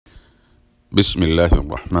Bismillah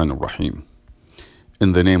ar-Rahman ar-Rahim.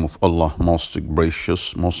 In the name of Allah, most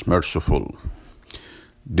gracious, most merciful.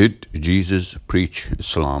 Did Jesus preach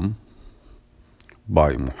Islam?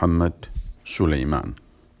 By Muhammad Sulaiman.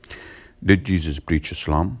 Did Jesus preach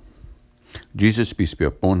Islam? Jesus, peace be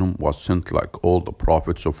upon him, was sent like all the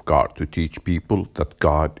prophets of God to teach people that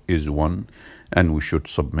God is one and we should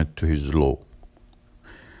submit to his law.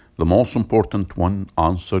 The most important one,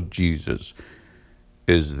 answered Jesus,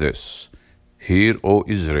 is this: Hear, O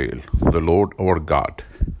Israel, the Lord our God,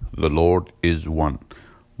 the Lord is one.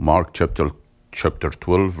 Mark chapter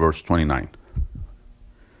 12, verse 29.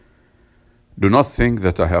 Do not think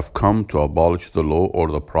that I have come to abolish the law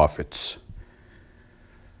or the prophets.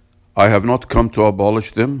 I have not come to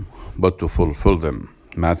abolish them, but to fulfill them.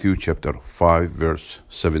 Matthew chapter 5, verse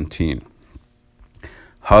 17.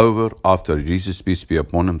 However, after Jesus, peace be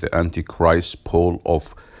upon him, the Antichrist, Paul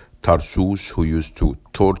of Tarsus, who used to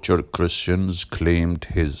torture Christians, claimed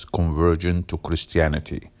his conversion to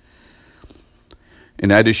Christianity.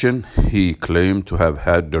 In addition, he claimed to have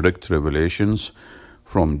had direct revelations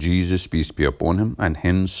from Jesus, peace be upon him, and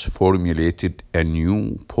hence formulated a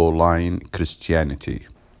new Pauline Christianity.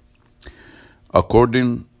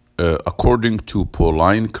 According to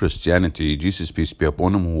Pauline Christianity, Jesus, peace be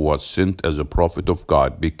upon him, who was sent as a prophet of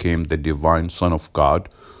God, became the divine Son of God,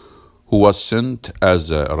 who was sent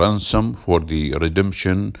as a ransom for the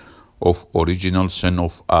redemption of original sin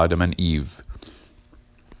of Adam and Eve.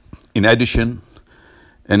 In addition,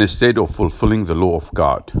 instead of fulfilling the law of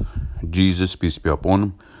God, Jesus, peace be upon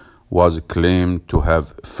him, was claimed to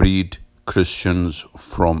have freed Christians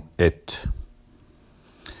from it.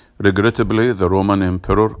 Regrettably, the Roman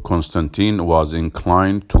Emperor Constantine was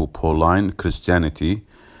inclined to Pauline Christianity,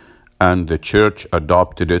 and the Church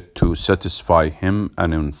adopted it to satisfy him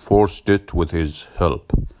and enforced it with his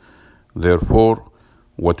help. Therefore,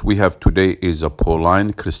 what we have today is a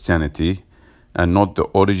Pauline Christianity and not the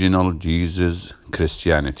original Jesus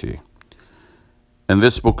Christianity. In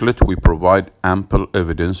this booklet, we provide ample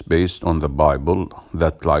evidence based on the Bible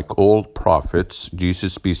that, like all prophets,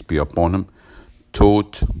 Jesus, peace be upon him,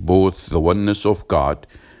 taught both the oneness of God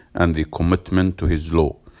and the commitment to his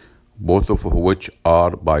law, both of which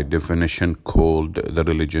are by definition called the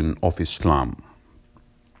religion of Islam.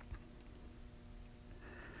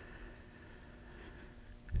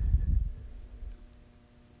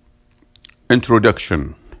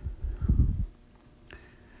 Introduction.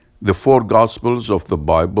 The four Gospels of the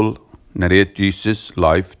Bible narrate Jesus'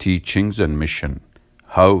 life, teachings, and mission.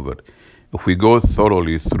 However, if we go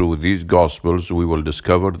thoroughly through these Gospels, we will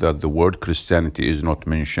discover that the word Christianity is not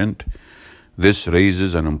mentioned. This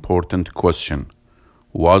raises an important question.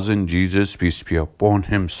 Wasn't Jesus, peace be upon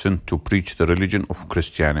him, sent to preach the religion of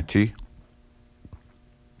Christianity?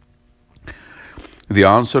 The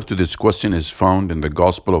answer to this question is found in the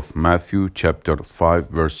Gospel of Matthew chapter 5,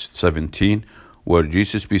 verse 17, where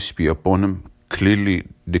Jesus, peace be upon him, clearly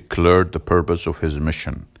declared the purpose of his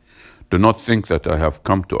mission. Do not think that I have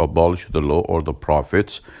come to abolish the law or the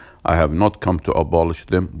prophets. I have not come to abolish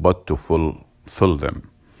them, but to fulfill them.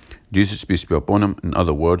 Jesus, peace be upon him, in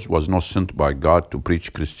other words, was not sent by God to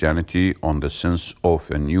preach Christianity on the sense of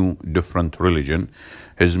a new, different religion.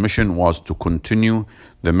 His mission was to continue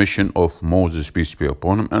the mission of Moses, peace be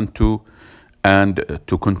upon him, and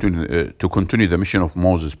to continue the mission of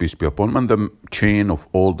Moses, peace be upon him, and the chain of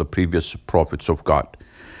all the previous prophets of God.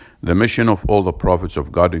 The mission of all the prophets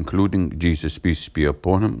of God, including Jesus, peace be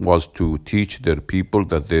upon him, was to teach their people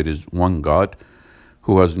that there is one God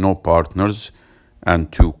who has no partners,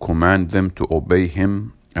 and to command them to obey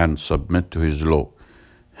him and submit to his law.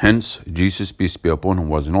 Hence, Jesus, peace be upon him,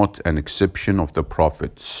 was not an exception of the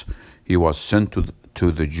prophets. He was sent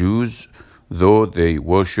to the Jews, though they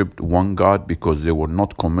worshipped one God because they were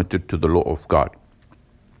not committed to the law of God.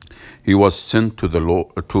 He was sent to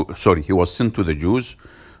the Jews,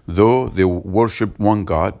 though they worshipped one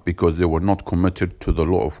God because they were not committed to the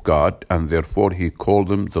law of God, and therefore he called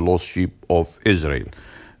them the lost sheep of Israel.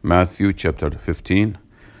 Matthew chapter 15,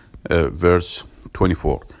 verse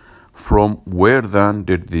 24. From where then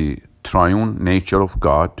did the triune nature of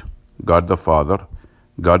God, God the Father,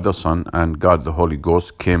 God the Son, and God the Holy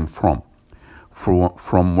Ghost came from?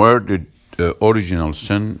 From where did the original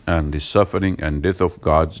sin and the suffering and death of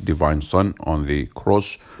God's divine Son on the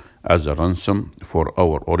cross as a ransom for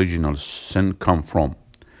our original sin come from?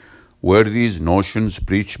 Were these notions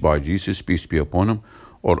preached by Jesus, peace be upon him,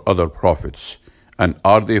 or other prophets? And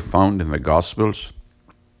are they found in the Gospels?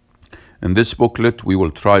 In this booklet, we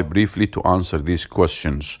will try briefly to answer these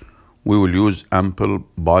questions. We will use ample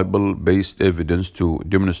Bible-based evidence to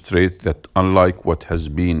demonstrate that unlike what has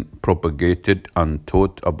been propagated and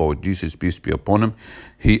taught about Jesus, peace be upon him,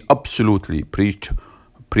 he absolutely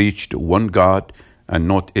preached one God and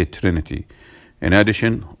not a Trinity. In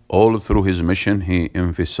addition, all through his mission, he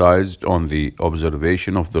emphasized on the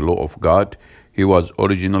observation of the law of God he was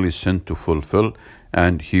originally sent to fulfill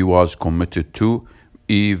and he was committed to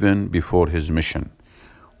even before his mission.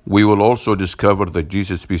 We will also discover that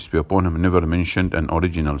Jesus, peace be upon him, never mentioned an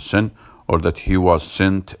original sin or that he was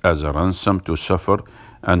sent as a ransom to suffer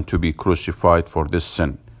and to be crucified for this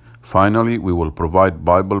sin. Finally, we will provide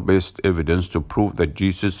Bible-based evidence to prove that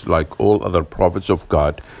Jesus, like all other prophets of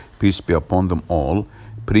God, peace be upon them all,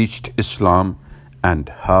 preached Islam and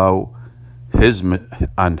how his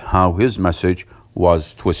message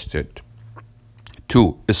was twisted.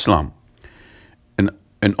 2. Islam.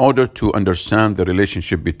 In order to understand the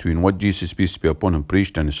relationship between what Jesus, peace be upon him,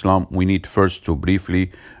 preached and Islam, we need first to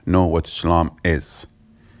briefly know what Islam is.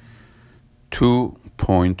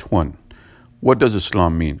 2.1. What does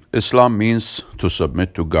Islam mean? Islam means to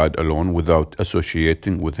submit to God alone without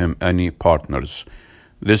associating with him any partners.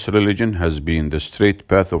 This religion has been the straight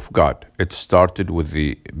path of God. It started with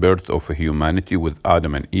the birth of humanity with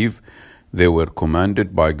Adam and Eve. They were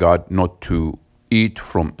commanded by God not to eat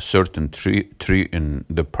from a certain tree in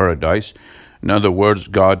the paradise. In other words,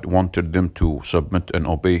 God wanted them to submit and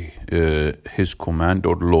obey his command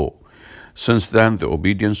or law. Since then, the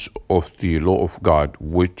obedience of the law of God,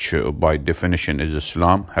 which by definition is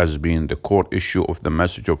Islam, has been the core issue of the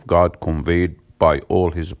message of God conveyed by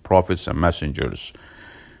all his prophets and messengers,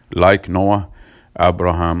 like Noah,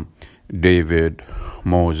 Abraham, David,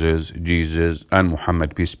 Moses, Jesus, and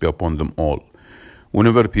Muhammad, peace be upon them all.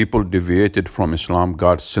 Whenever people deviated from Islam,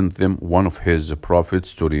 God sent them one of his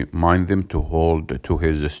prophets to remind them to hold to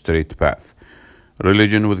his straight path.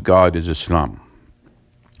 Religion with God is Islam.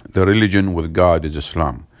 The religion with God is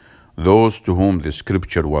Islam. Those to whom the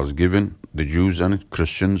scripture was given, the Jews and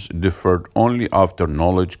Christians, differed only after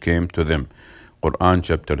knowledge came to them. Quran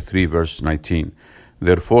chapter 3 verse 19.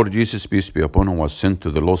 Therefore, Jesus, peace be upon him, was sent to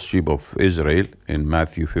the lost sheep of Israel in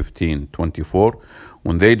Matthew 15:24,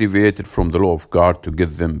 when they deviated from the law of God to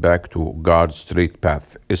get them back to God's straight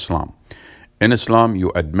path, Islam. In Islam,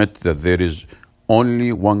 you admit that there is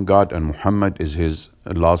only one God and Muhammad is his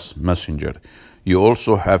last messenger. You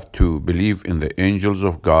also have to believe in the angels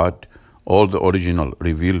of God, all the original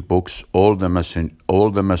revealed books, all the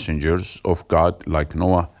messengers of God like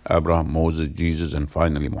Noah, Abraham, Moses, Jesus, and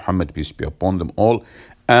finally Muhammad, peace be upon them all,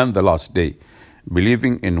 and the last day.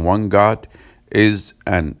 Believing in one God is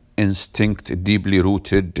an instinct deeply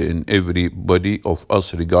rooted in everybody of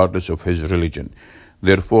us regardless of his religion.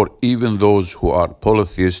 Therefore, even those who are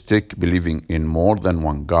polytheistic, believing in more than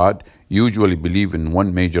one God, usually believe in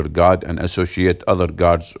one major God and associate other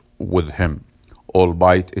gods with him,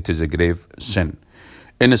 albeit it is a grave sin.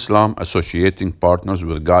 In Islam, associating partners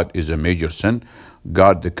with God is a major sin.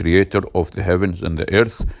 God, the creator of the heavens and the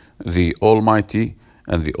earth, the Almighty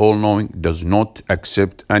and the All-Knowing, does not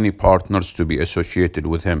accept any partners to be associated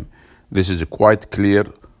with him. This is quite clear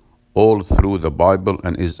all through the Bible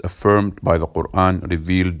and is affirmed by the Quran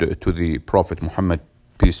revealed to the Prophet Muhammad,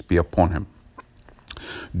 peace be upon him.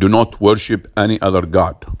 Do not worship any other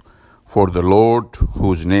God, for the Lord,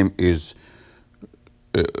 whose name is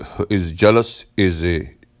jealous, is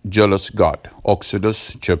a jealous God.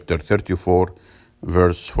 Exodus chapter 34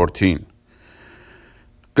 verse 14.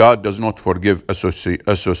 God does not forgive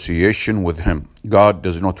association with him. God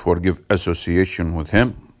does not forgive association with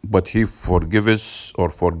him, but he forgives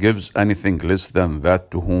anything less than that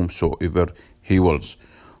to whomsoever he wills.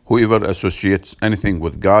 Whoever associates anything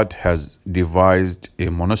with God has devised a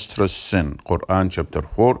monstrous sin. Quran chapter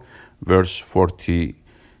 4 verse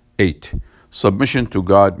 48. Submission to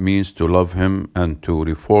God means to love him and to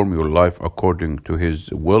reform your life according to his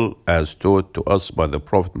will as taught to us by the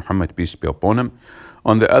Prophet Muhammad, peace be upon him.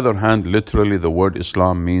 On the other hand, literally the word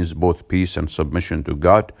Islam means both peace and submission to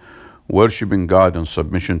God. Worshipping God and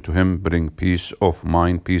submission to him bring peace of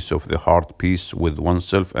mind, peace of the heart, peace with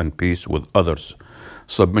oneself, and peace with others.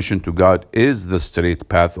 Submission to God is the straight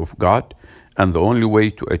path of God and the only way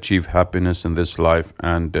to achieve happiness in this life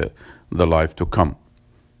and the life to come.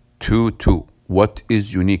 2. What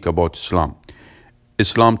is unique about Islam?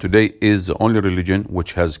 Islam today is the only religion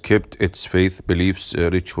which has kept its faith, beliefs,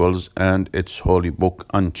 rituals, and its holy book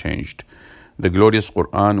unchanged. The glorious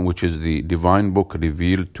Quran, which is the divine book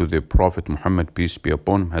revealed to the Prophet Muhammad, peace be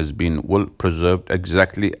upon him, has been well preserved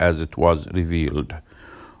exactly as it was revealed.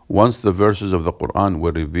 Once the verses of the Quran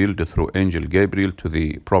were revealed through Angel Gabriel to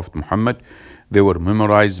the Prophet Muhammad, they were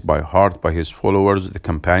memorized by heart by his followers, the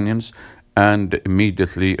companions, and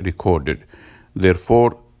immediately recorded.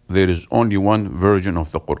 Therefore, there is only one version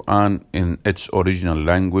of the Quran in its original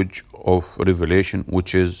language of revelation,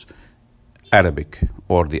 which is Arabic,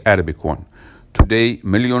 or the Arabic one. Today,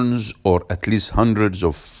 millions or at least hundreds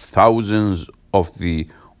of thousands of the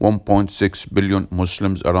 1.6 billion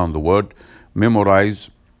Muslims around the world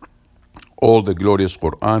memorize all the glorious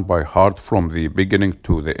Quran by heart from the beginning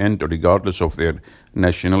to the end, regardless of their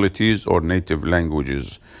nationalities or native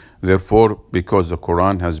languages. Therefore, because the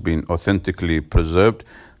Quran has been authentically preserved,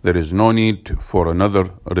 there is no need for another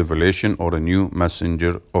revelation or a new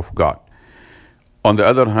messenger of God. On the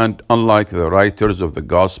other hand, unlike the writers of the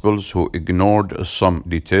Gospels who ignored some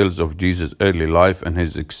details of Jesus' early life and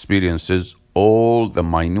his experiences, all the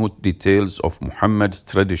minute details of Muhammad's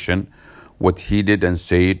tradition, what he did and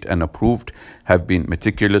said and approved, have been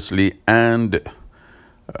meticulously and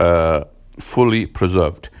fully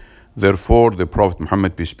preserved. Therefore, the Prophet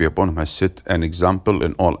Muhammad, peace be upon him, has set an example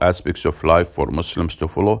in all aspects of life for Muslims to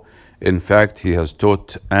follow. In fact, he has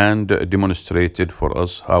taught and demonstrated for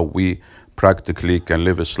us how we practically can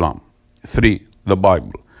live Islam. 3. The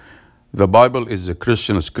Bible. The Bible is a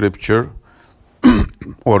Christian scripture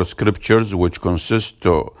or scriptures which consist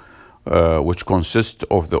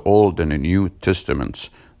of the Old and the New Testaments.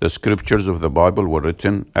 The scriptures of the Bible were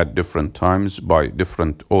written at different times by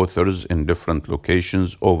different authors in different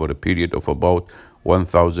locations over a period of about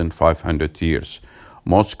 1,500 years.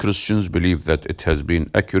 Most Christians believe that it has been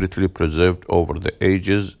accurately preserved over the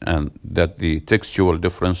ages and that the textual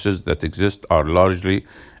differences that exist are largely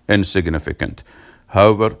insignificant.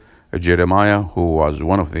 However, Jeremiah, who was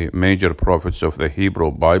one of the major prophets of the Hebrew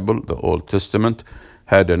Bible, the Old Testament,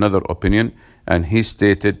 had another opinion, and he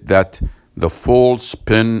stated that the false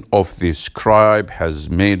pen of the scribe has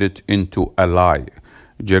made it into a lie.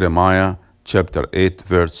 Jeremiah chapter 8,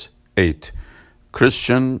 verse 8.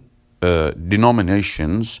 Christian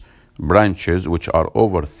denominations, branches, which are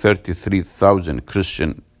over 33,000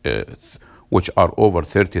 Christian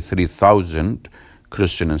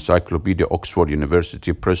Encyclopedia, Oxford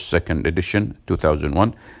University Press, 2nd edition,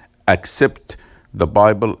 2001, accept the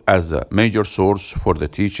Bible as a major source for the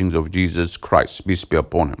teachings of Jesus Christ, peace be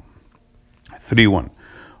upon him. 3.1.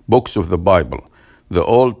 Books of the Bible. The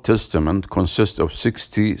Old Testament consists of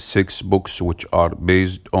 66 books which are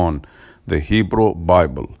based on the Hebrew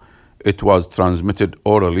Bible. It was transmitted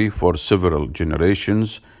orally for several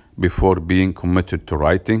generations before being committed to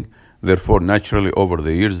writing. Therefore, naturally, over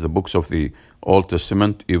the years, the books of the Old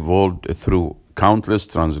Testament evolved through countless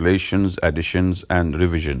translations, additions, and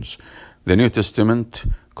revisions. The New Testament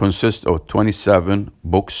consists of 27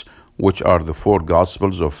 books, which are the 4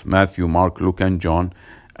 Gospels of Matthew, Mark, Luke, and John,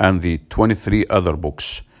 and the 23 other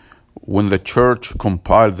books. When the church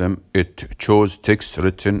compiled them, it chose texts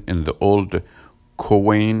written in the old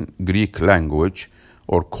Koine Greek language,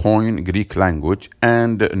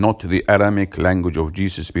 and not the Aramaic language of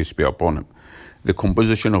Jesus, peace be upon him. The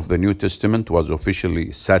composition of the New Testament was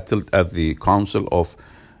officially settled at the Council of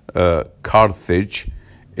Carthage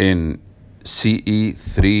in CE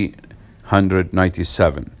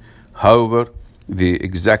 397. However, the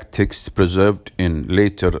exact texts preserved in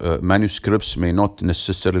later manuscripts may not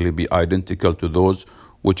necessarily be identical to those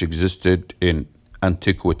which existed in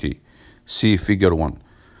antiquity. See Figure 1.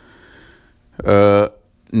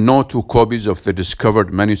 No 2 copies of the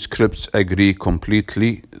discovered manuscripts agree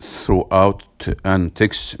completely throughout, and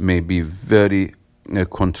texts may be very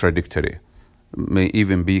contradictory, may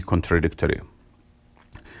even be contradictory.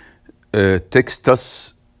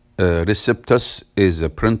 Textus Receptus is a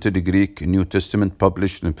printed Greek New Testament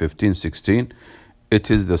published in 1516.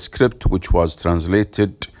 It is the script which was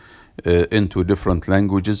translated into different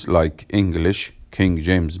languages like English, King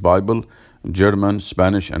James Bible, German,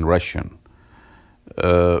 Spanish, and Russian.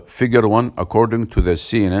 Figure 1, according to the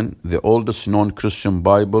CNN, the oldest known Christian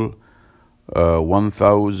Bible,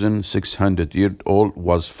 1,600-year-old,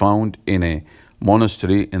 was found in a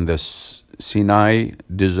monastery in the Sinai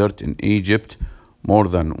Desert in Egypt more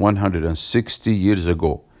than 160 years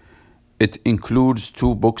ago. It includes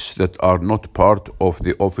 2 books that are not part of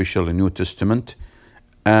the official New Testament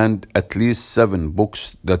and at least 7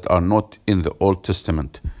 books that are not in the Old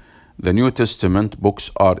Testament. The New Testament books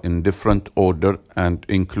are in different order and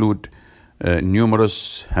include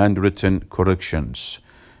numerous handwritten corrections.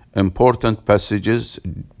 Important passages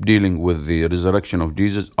dealing with the resurrection of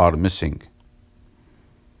Jesus are missing.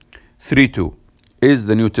 3.2. Is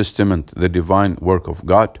the New Testament the divine work of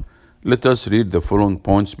God? Let us read the following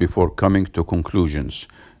points before coming to conclusions.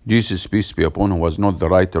 Jesus, peace be upon him, was not the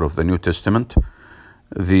writer of the New Testament.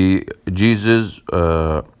 The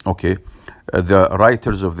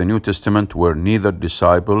writers of the New Testament were neither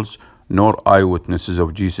disciples nor eyewitnesses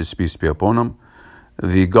of Jesus, peace be upon him.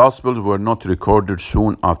 The Gospels were not recorded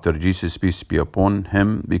soon after Jesus, peace be upon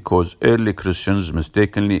him, because early Christians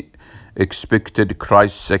mistakenly expected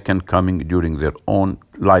Christ's second coming during their own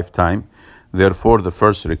lifetime. Therefore, the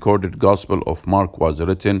first recorded Gospel of Mark was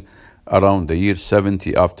written around the year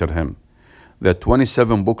 70 after him. The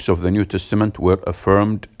 27 books of the New Testament were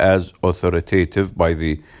affirmed as authoritative by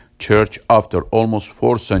the Church after almost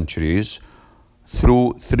 4 centuries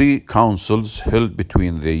through 3 councils held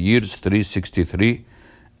between the years 363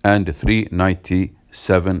 and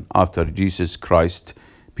 397 after Jesus Christ,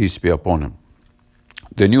 peace be upon him.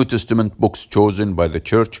 The New Testament books chosen by the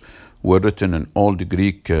Church were written in Old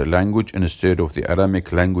Greek language instead of the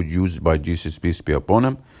Aramaic language used by Jesus, peace be upon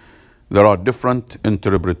him. There are different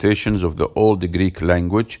interpretations of the Old Greek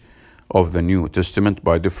language of the New Testament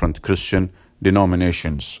by different Christian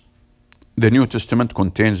denominations. The New Testament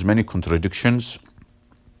contains many contradictions.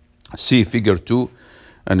 See Figure 2,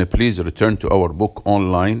 and please return to our book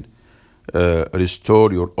online,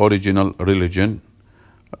 Restore Your Original Religion,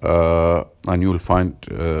 and you'll find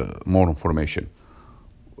more information.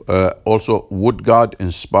 Also, Would God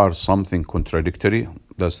Inspire Something Contradictory?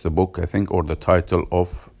 That's the book, I think, or the title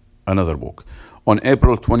of another book. On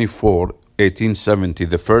April 24, 1870,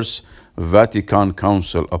 the First Vatican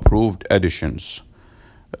Council approved additions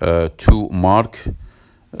to Mark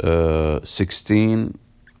 16,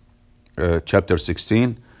 chapter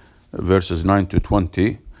 16, verses 9 to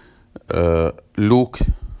 20, Luke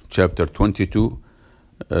chapter 22,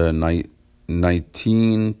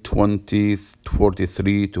 19, 20,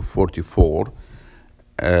 43 to 44,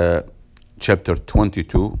 chapter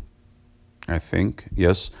 22, I think,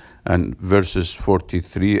 yes, and verses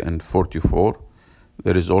 43 and 44.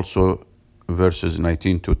 There is also verses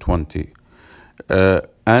 19 to 20.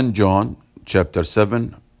 And John chapter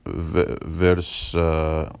 7, verse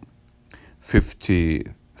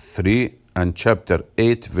 53, and chapter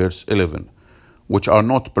 8, verse 11, which are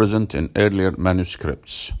not present in earlier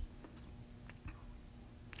manuscripts.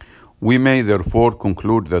 We may therefore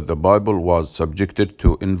conclude that the Bible was subjected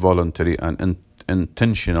to involuntary and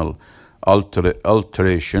intentional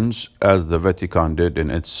alterations as the Vatican did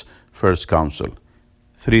in its first council.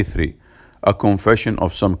 3.3. A confession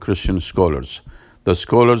of some Christian scholars. The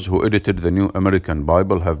scholars who edited the New American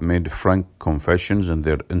Bible have made frank confessions in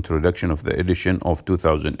their introduction of the edition of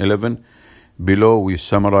 2011. Below we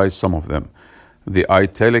summarize some of them. The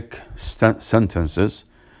italic sentences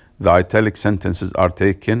are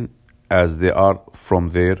taken as they are from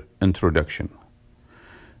their introduction.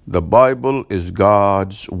 The Bible is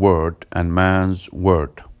God's word and man's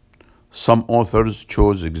word. Some authors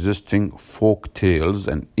chose existing folk tales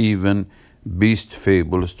and even beast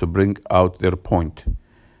fables to bring out their point.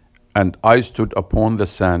 And I stood upon the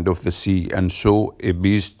sand of the sea and saw a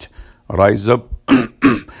beast rise up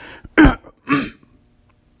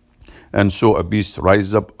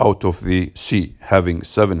out of the sea, having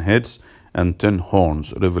 7 heads and 10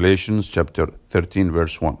 horns. Revelation chapter 13,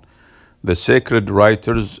 verse 1. The sacred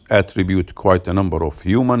writers attribute quite a number of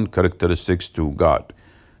human characteristics to God.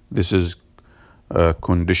 This is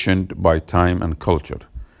conditioned by time and culture.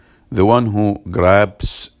 The one who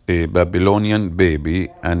grabs a Babylonian baby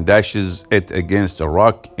and dashes it against a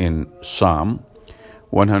rock in Psalm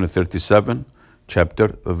 137,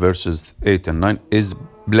 chapter, verses 8 and 9, is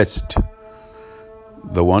blessed.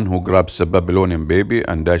 The one who grabs a Babylonian baby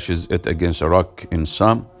and dashes it against a rock in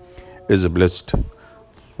Psalm is blessed.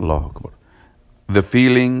 Allahu Akbar. The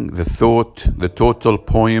feeling, the thought, the total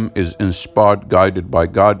poem is inspired, guided by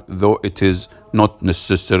God, though it is not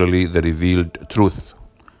necessarily the revealed truth.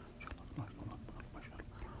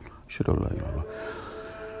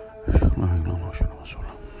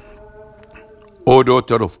 O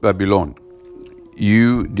daughter of Babylon,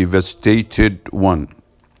 you devastated one.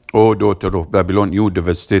 O daughter of Babylon, you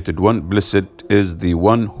devastated one, blessed is the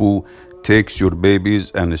one who takes your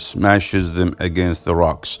babies and smashes them against the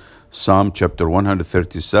rocks. Psalm chapter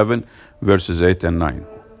 137, verses 8 and 9.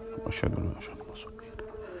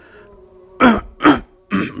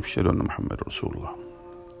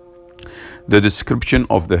 The description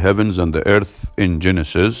of the heavens and the earth in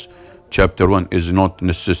Genesis chapter 1 is not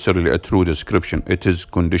necessarily a true description. It is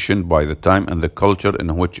conditioned by the time and the culture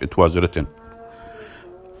in which it was written.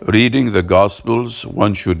 Reading the Gospels,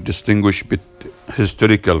 one should distinguish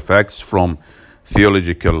historical facts from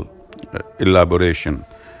theological elaboration.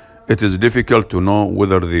 It is difficult to know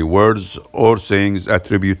whether the words or sayings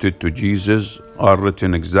attributed to Jesus are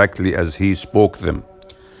written exactly as he spoke them.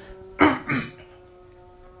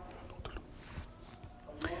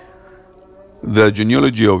 The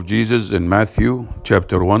genealogy of Jesus in Matthew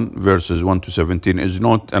chapter 1 verses 1 to 17 is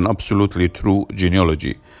not an absolutely true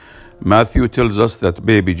genealogy. Matthew tells us that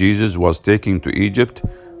baby Jesus was taken to Egypt.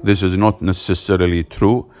 This is not necessarily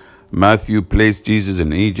true. Matthew placed Jesus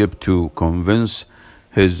in Egypt to convince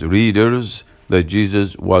his readers that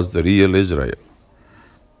Jesus was the real Israel.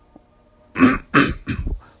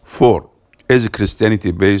 4. Is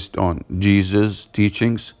Christianity based on Jesus'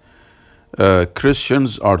 teachings?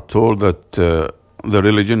 Christians are told that the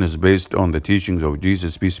religion is based on the teachings of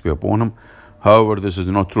Jesus, peace be upon him. However, this is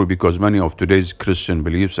not true because many of today's Christian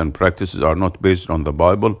beliefs and practices are not based on the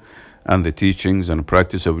Bible and the teachings and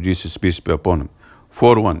practice of Jesus, peace be upon him.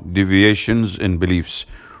 4.1. Deviations in beliefs.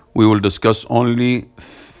 We will discuss only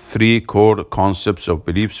 3 core concepts of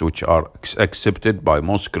beliefs which are accepted by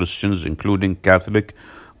most Christians, including Catholic,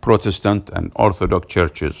 Protestant, and Orthodox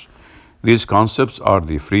churches. These concepts are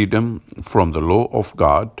the freedom from the law of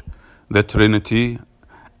God, the Trinity,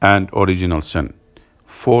 and original sin.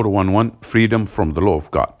 4.1.1. Freedom from the law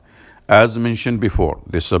of God. As mentioned before,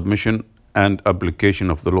 the submission and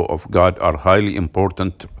application of the law of God are highly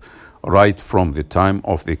important right from the time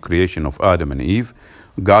of the creation of Adam and Eve.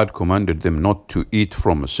 God commanded them not to eat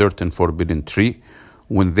from a certain forbidden tree.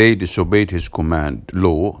 When they disobeyed his command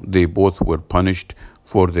law, they both were punished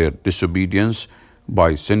for their disobedience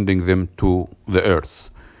by sending them to the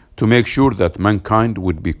earth. To make sure that mankind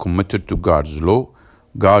would be committed to God's law,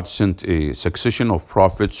 God sent a succession of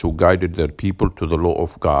prophets who guided their people to the law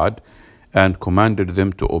of God and commanded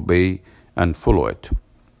them to obey and follow it.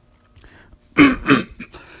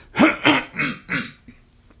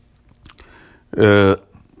 The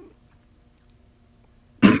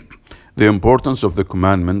importance of the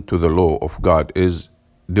commandment to the law of God is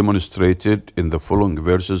demonstrated in the following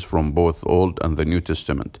verses from both Old and the New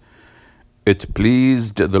Testament. It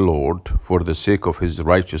pleased the Lord for the sake of his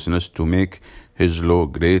righteousness to make his law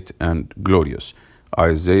great and glorious.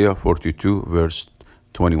 Isaiah 42 verse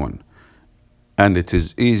 21. And it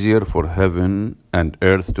is easier for heaven and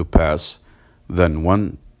earth to pass than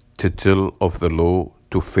one tittle of the law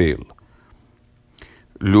to fail.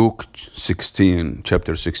 Luke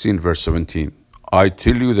chapter 16 verse 17. I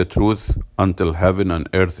tell you the truth, until heaven and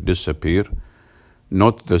earth disappear,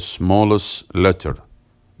 not the smallest letter,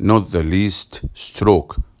 not the least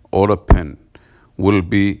stroke or a pen will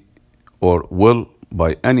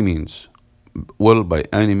by any means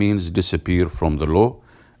disappear from the law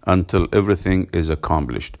until everything is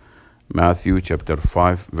accomplished. Matthew chapter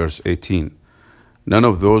 5 verse 18. None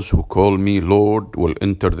of those who call me Lord will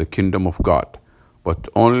enter the kingdom of God, but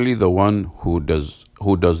only the one who does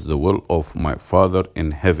the will of my Father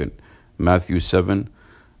in heaven. Matthew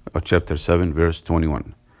chapter 7 verse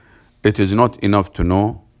 21. It is not enough to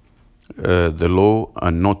know the law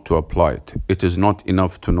and not to apply it. It is not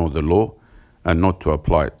enough to know the law and not to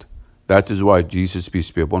apply it. That is why Jesus,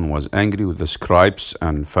 peace be upon him, was angry with the scribes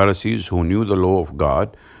and Pharisees who knew the law of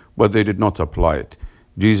God, but they did not apply it.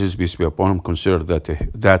 Jesus, peace be upon him, considered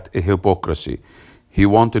that a hypocrisy. He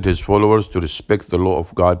wanted his followers to respect the law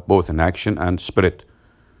of God both in action and spirit.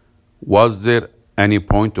 Was there any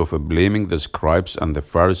point of blaming the scribes and the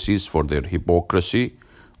Pharisees for their hypocrisy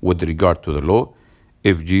with regard to the law,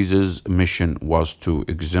 if Jesus' mission was to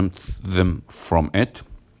exempt them from it?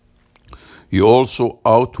 You also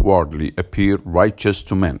outwardly appear righteous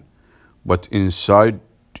to men, but inside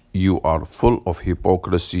you are full of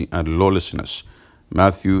hypocrisy and lawlessness.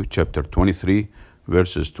 Matthew chapter 23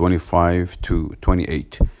 verses 25 to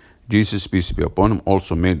 28. Jesus, peace be upon him,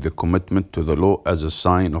 also made the commitment to the law as a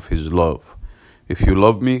sign of his love. If you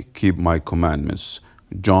love me, keep my commandments.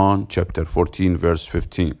 John chapter 14 verse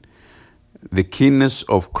 15. The keenness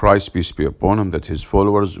of Christ, peace be upon him, that his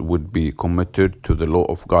followers would be committed to the law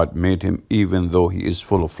of God made him, even though he is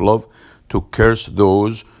full of love, to curse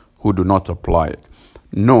those who do not apply it.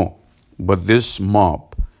 No, but this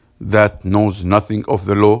mob that knows nothing of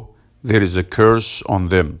the law, there is a curse on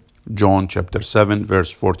them. John chapter 7 verse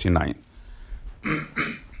 49.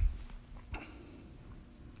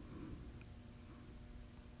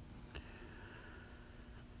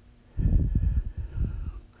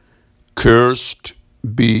 Cursed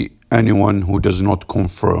be anyone who does not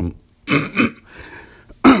confirm.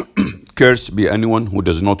 Cursed be anyone who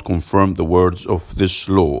does not confirm the words of this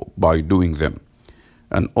law by doing them.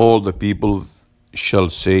 And all the people shall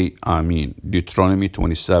say, Amen. Deuteronomy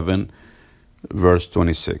 27 verse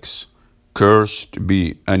 26. Cursed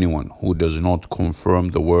be anyone who does not confirm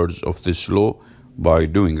the words of this law by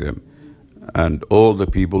doing them. And all the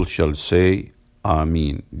people shall say,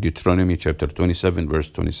 Amen. Deuteronomy chapter 27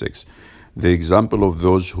 verse 26. The example of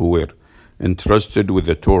those who were entrusted with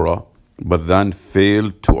the Torah but then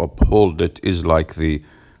failed to uphold it is like the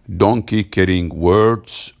donkey carrying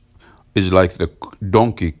works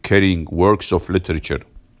of literature.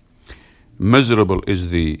 Miserable is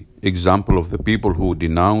the example of the people who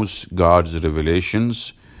denounce God's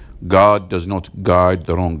revelations. God does not guide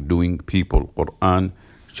the wrongdoing people. Quran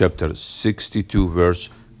chapter 62 verse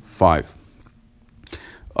 5.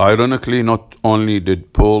 Ironically, not only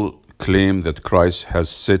did Paul claim that Christ has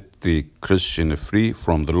set the Christian free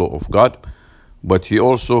from the law of God, but he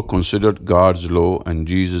also considered God's law and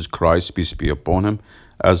Jesus Christ, peace be upon him,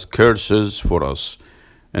 as curses for us.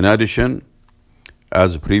 In addition,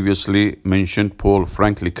 as previously mentioned, Paul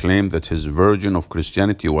frankly claimed that his version of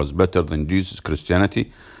Christianity was better than Jesus'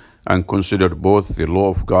 Christianity and considered both the law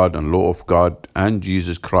of God and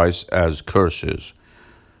Jesus Christ as curses.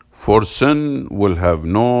 For sin will have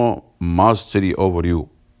no mastery over you,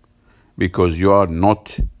 because you are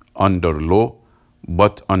not under law,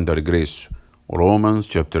 but under grace. Romans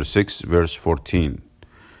chapter 6, verse 14.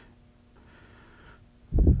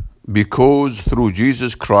 Because through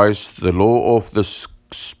Jesus Christ, the law of the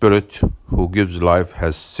Spirit who gives life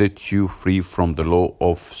has set you free from the law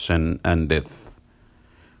of sin and death.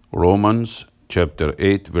 Romans chapter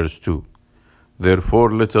 8, verse 2.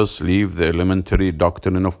 Therefore, let us leave the elementary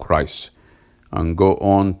doctrine of Christ and go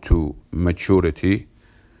on to maturity,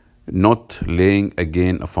 not laying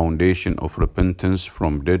again a foundation of repentance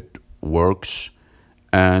from dead works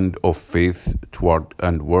and of faith toward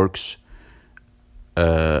and works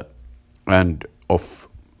Therefore,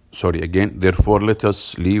 let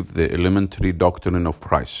us leave the elementary doctrine of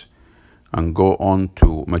Christ and go on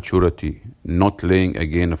to maturity, not laying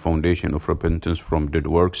again a foundation of repentance from dead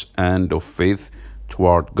works and of faith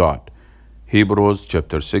toward God. Hebrews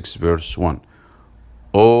chapter 6, verse 1.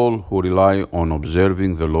 All who rely on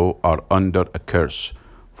observing the law are under a curse,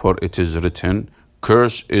 for it is written,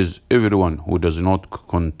 "Cursed is everyone who does not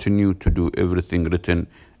continue to do everything written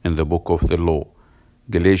in the book of the law."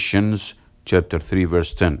 Galatians chapter 3,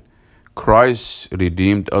 verse 10. Christ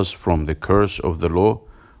redeemed us from the curse of the law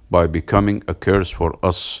by becoming a curse for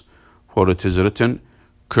us. For it is written,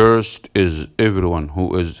 "Cursed is everyone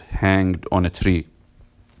who is hanged on a tree."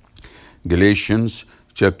 Galatians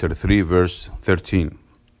chapter 3, verse 13.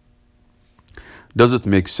 Does it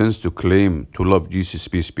make sense to claim to love Jesus,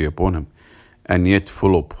 peace be upon him, and yet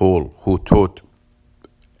follow Paul, who taught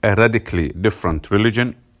a radically different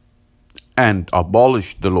religion and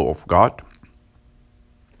abolished the law of God?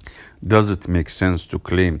 Does it make sense to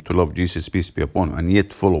claim to love Jesus, peace be upon him, and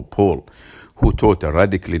yet follow Paul, who taught a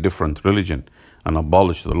radically different religion and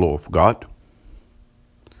abolished the law of God?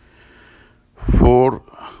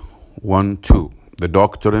 4.1.2. The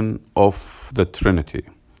doctrine of the Trinity.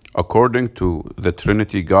 According to the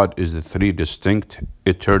Trinity, God is the three distinct,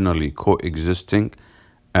 eternally coexisting,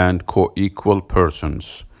 and co-equal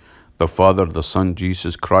persons: the Father, the Son,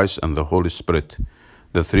 Jesus Christ, and the Holy Spirit.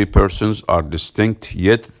 The three persons are distinct,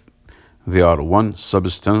 yet they are one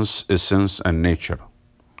substance, essence, and nature.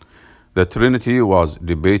 The Trinity was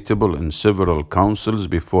debatable in several councils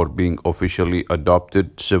before being officially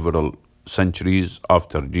adopted several centuries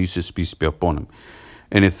after Jesus, peace be upon him.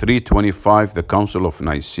 In 325, the Council of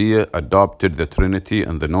Nicaea adopted the Trinity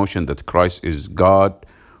and the notion that Christ is God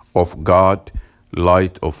of God,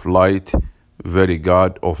 light of light, very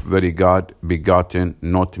God of very God, begotten,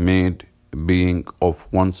 not made, being of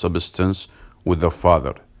one substance with the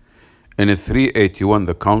Father. In 381,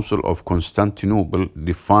 the Council of Constantinople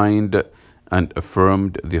defined and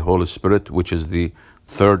affirmed the Holy Spirit, which is the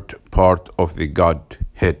third part of the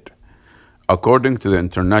Godhead. According to the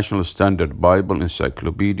International Standard Bible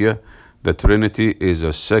Encyclopedia, the Trinity is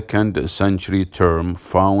a 2nd century term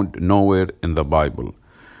found nowhere in the Bible.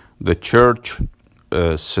 The Church,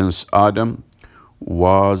 since Adam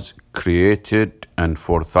was created and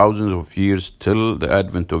for thousands of years till the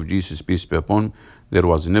advent of Jesus, peace be upon him, there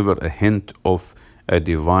was never a hint of a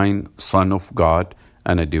divine Son of God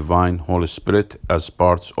and a divine Holy Spirit as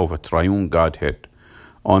parts of a triune Godhead.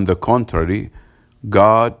 On the contrary,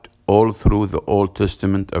 God all through the Old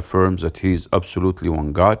Testament affirms that he is absolutely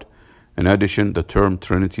one God. In addition, the term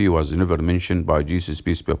Trinity was never mentioned by Jesus,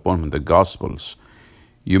 peace be upon him, in the Gospels.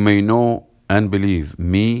 You may know and believe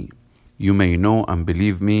me,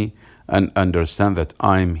 and understand that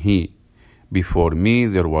I am he. Before me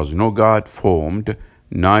there was no God formed,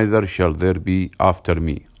 neither shall there be after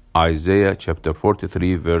me. Isaiah chapter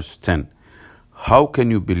 43, verse 10. How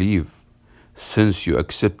can you believe, since you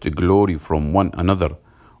accept glory from one another,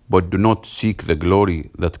 but do not seek the glory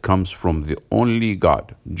that comes from the only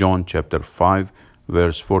God? John chapter 5,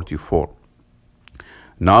 verse 44.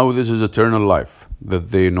 Now this is eternal life,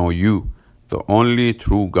 that they know you, the only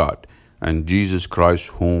true God, and Jesus Christ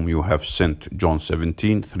whom you have sent. John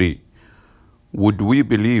 17:3. Would we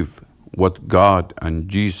believe what God and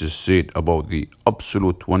Jesus said about the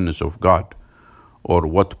absolute oneness of God, or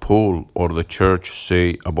what Paul or the church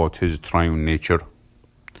say about his triune nature?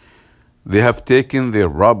 They have taken their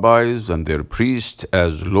rabbis and their priests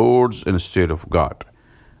as lords instead of God,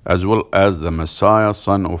 as well as the Messiah,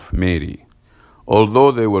 son of Mary.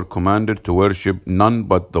 Although they were commanded to worship none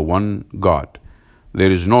but the one God.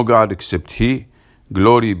 There is no God except He.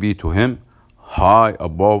 Glory be to Him, high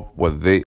above what they